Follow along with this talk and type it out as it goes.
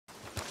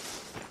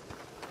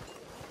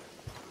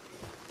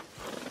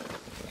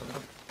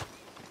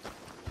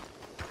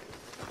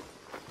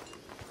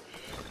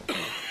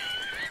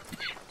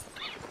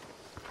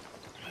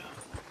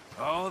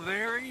Oh,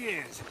 there he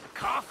is.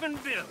 Coffin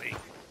Billy.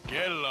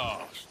 Get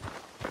lost.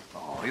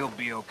 Oh, he'll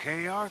be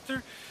okay,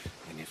 Arthur.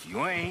 And if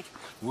you ain't,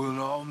 we'll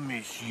all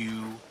miss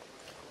you.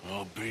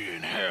 I'll be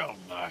in hell,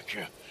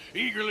 Micah,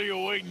 eagerly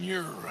awaiting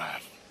your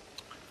arrival.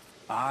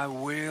 I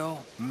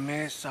will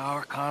miss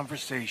our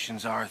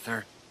conversations,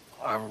 Arthur.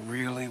 I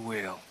really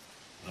will.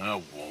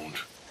 I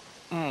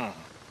won't.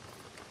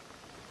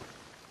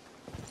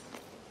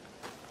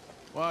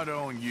 Why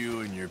don't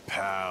you and your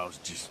pals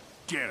just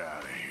get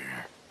out of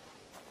here?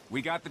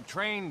 We got the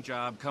train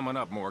job coming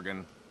up,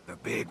 Morgan. The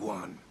big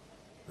one.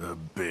 The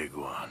big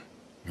one.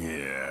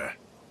 Yeah.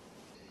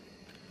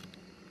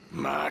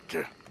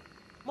 Micah,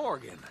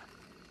 Morgan.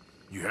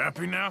 you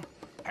happy now?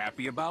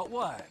 Happy about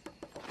what?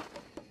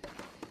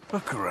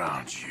 Look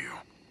around you.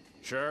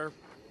 Sure.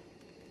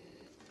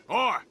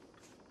 Oi!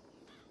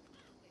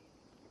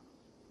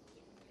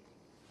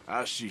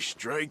 I see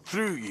straight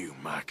through you,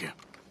 Micah.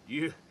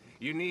 You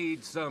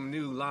need some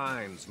new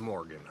lines,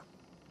 Morgan.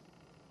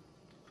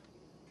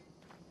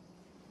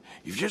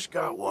 You've just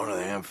got one of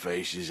them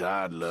faces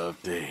I'd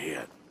love to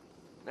hit.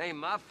 Ain't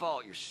my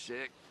fault you're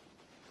sick.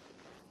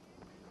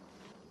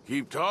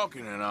 Keep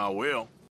talking and I will.